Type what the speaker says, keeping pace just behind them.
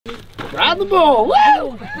Ride the bull,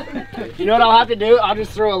 woo! You know what I'll have to do? I'll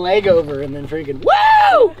just throw a leg over and then freaking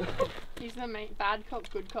woo! He's the mate, bad cop,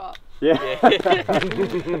 good cop. Yeah.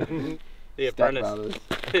 The apprentice.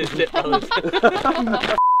 Step brothers.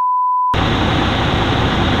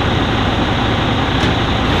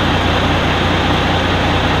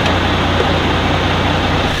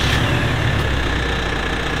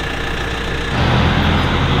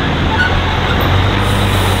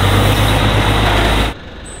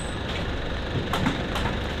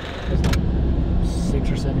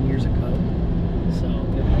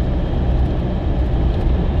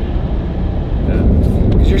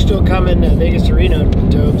 Coming to Vegas to Reno,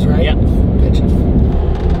 Tobes, right? Yep.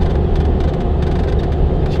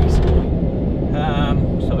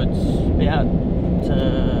 So it's about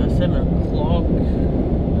 7 o'clock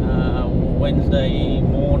Wednesday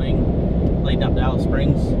morning, leading up to Alice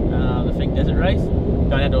Springs, the Finke Desert Race.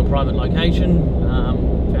 Going out to a private location,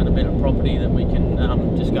 found a bit of property that we can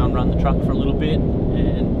just go and run the truck for a little bit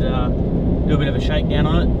and do a bit of a shakedown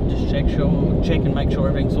on it. Just check and make sure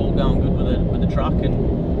everything's all going good with the truck,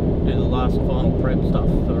 and do the last final prep stuff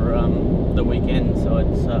for the weekend. So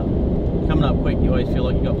it's coming up quick. You always feel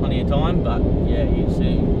like you've got plenty of time, but yeah, you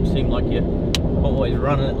seem like you're always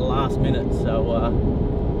running at the last minute. So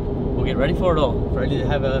we'll get ready for it all. Ready to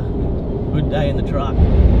have a good day in the truck.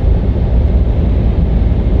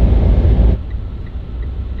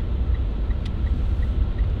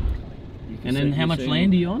 And then how much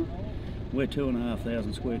land are you on? We're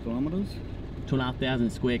 2,500 square kilometres.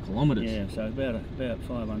 2,500 square kilometres. Yeah, so about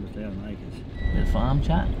 500,000 acres. Bit of farm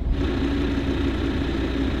chat.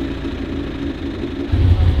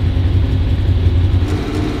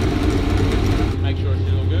 Make sure it's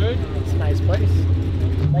still good. It's a nice place.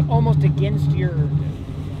 Like almost against your.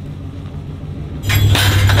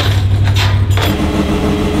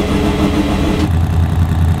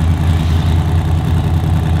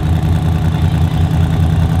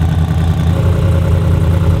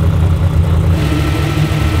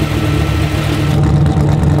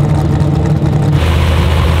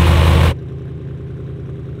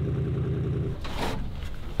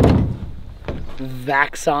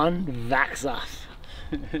 Vax on, vax off.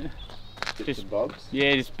 Just bobs?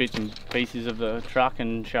 Yeah, just bits and pieces of the truck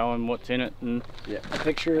and showing what's in it. And yeah. A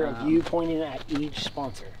picture of you pointing at each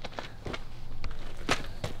sponsor.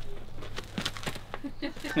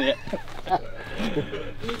 Yeah.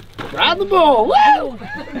 Ride the bull, woo!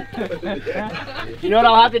 You know what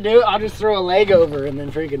I'll have to do? I'll just throw a leg over and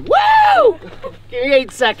then freaking woo! Give me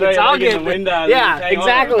 8 seconds. So I'll get the window. Yeah,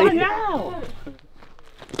 exactly. Oh, no.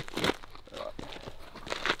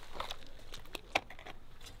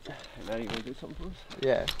 Now you gonna do something for us?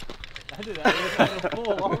 Yeah. I did that.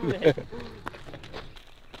 Fall on there.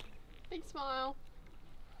 Big smile.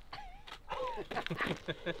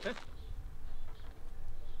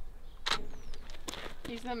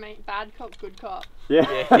 He's the mate, bad cop, good cop. Yeah.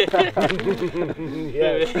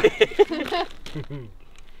 Yeah.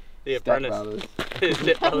 The apprentice.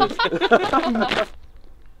 Step brothers.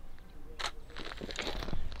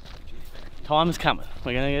 Time's coming.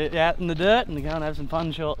 We're going to get out in the dirt and go and have some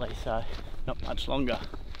fun shortly, so not much longer.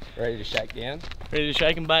 Ready to shake down? Ready to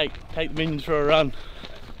shake and bake. Take the minions for a run.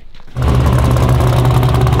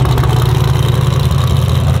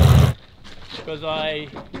 Because I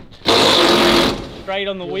straight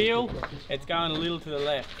on the wheel, it's going a little to the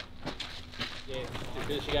left. Yeah,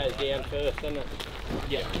 because she goes down first, doesn't it?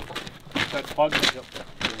 Yeah. So it's plugged.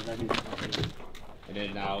 And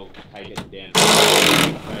then I'll take it down. Go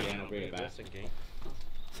down and bring it back.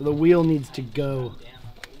 So the wheel needs to go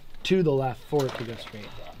to the left for it to go straight.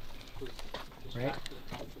 Right?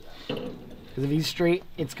 Because if he's straight,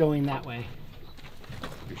 it's going that way.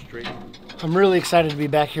 You're straight. I'm really excited to be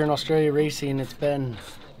back here in Australia racing. It's been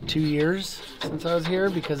 2 years since I was here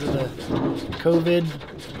because of the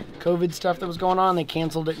COVID stuff that was going on. They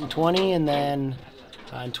canceled it in 20, and then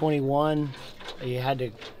in 21 you had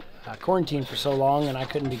to quarantine for so long, and I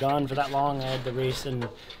couldn't be gone for that long. I had the race in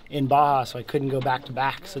Baja, so I couldn't go back to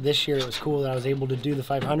back. So this year it was cool that I was able to do the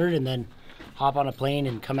 500 and then hop on a plane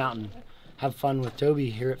and come out and have fun with Toby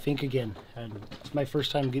here at Finke again. And it's my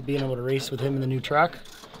first time being able to race with him in the new truck.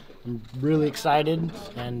 I'm really excited,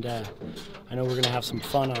 and I know we're gonna have some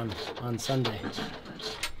fun on Sunday.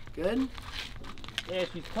 Good? Yeah,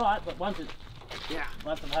 she's tight, but once I've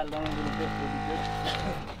had it on a little bit, we'll be good.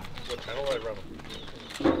 What channel are they running?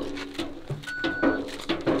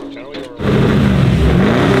 Channel you're on?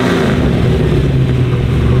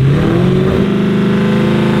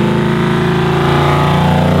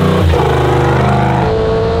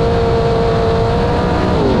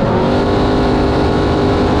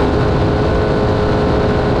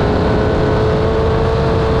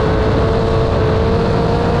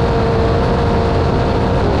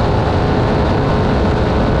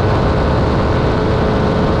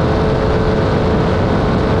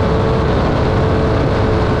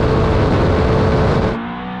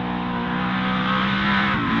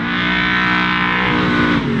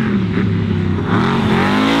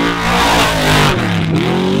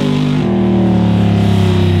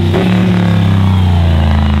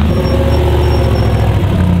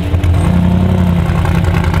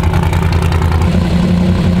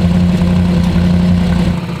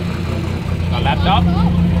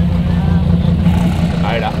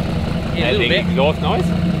 Exhaust noise?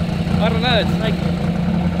 I don't know, it's like,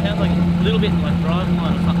 sounds like a little bit like driving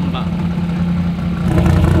line or something, but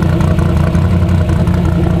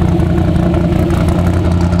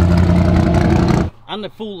under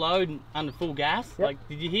full load and under full gas, Yep. like,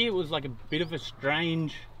 did you hear it was like a bit of a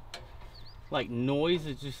strange like noise?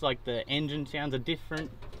 It's just like the engine sounds are different,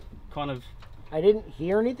 kind of. I didn't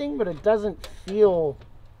hear anything, but it doesn't feel.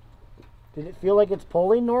 Did it feel like it's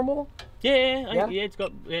pulling normal? Yeah, Yeah? it's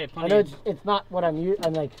got I plenty. know Of, it's not what I'm used.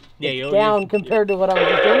 I'm like Yeah, it's you're down used- compared to what I was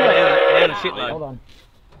just doing. down a shitload. Hold on.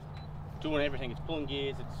 Doing everything. It's pulling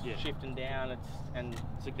gears. It's shifting down. It's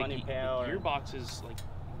It's plenty like of the power. gearbox is like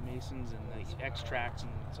Masons and like X-Tracks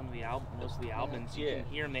and some of the most of the Albans. You can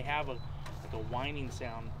hear them. They have like a whining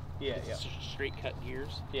sound. Yeah, It's just straight cut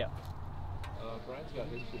gears. yeah. Brian's got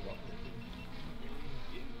his toolbox.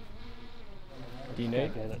 Do you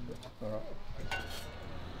need?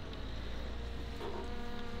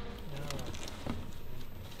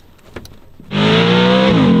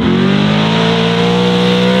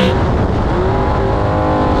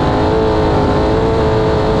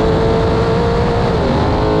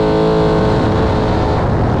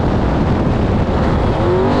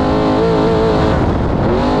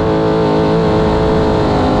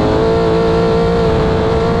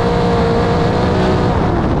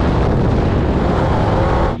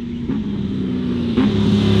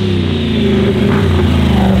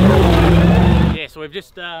 We've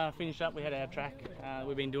just finished up. We had our track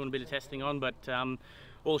we've been doing a bit of testing on, but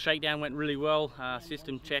all shakedown went really well.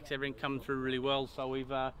 System checks, everything coming through really well. So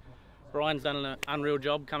we've Brian's done an unreal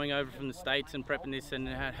job coming over from the States and prepping this and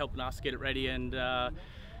helping us get it ready. And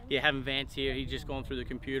yeah, having Vance here, he's just gone through the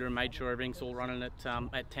computer and made sure everything's all running at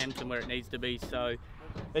temps and where it needs to be. So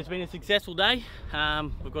it's been a successful day.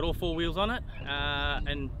 We've got all 4 wheels on it,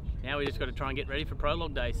 and now we just got to try and get ready for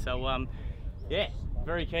Prologue Day. So yeah,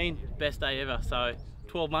 very keen, best day ever. So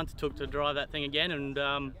 12 months it took to drive that thing again,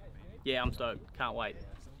 and yeah, I'm stoked, can't wait.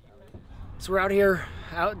 So we're out here,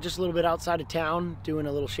 just a little bit outside of town, doing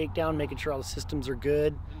a little shakedown, making sure all the systems are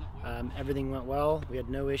good. Everything went well. We had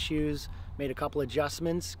no issues. Made a couple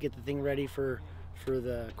adjustments, get the thing ready for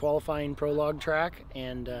the qualifying prologue track.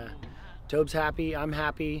 And Tobe's happy. I'm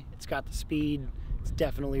happy. It's got the speed. It's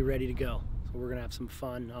definitely ready to go. So we're gonna have some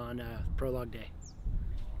fun on prologue day.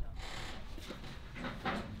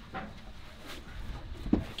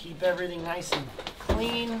 Keep everything nice and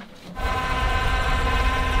clean.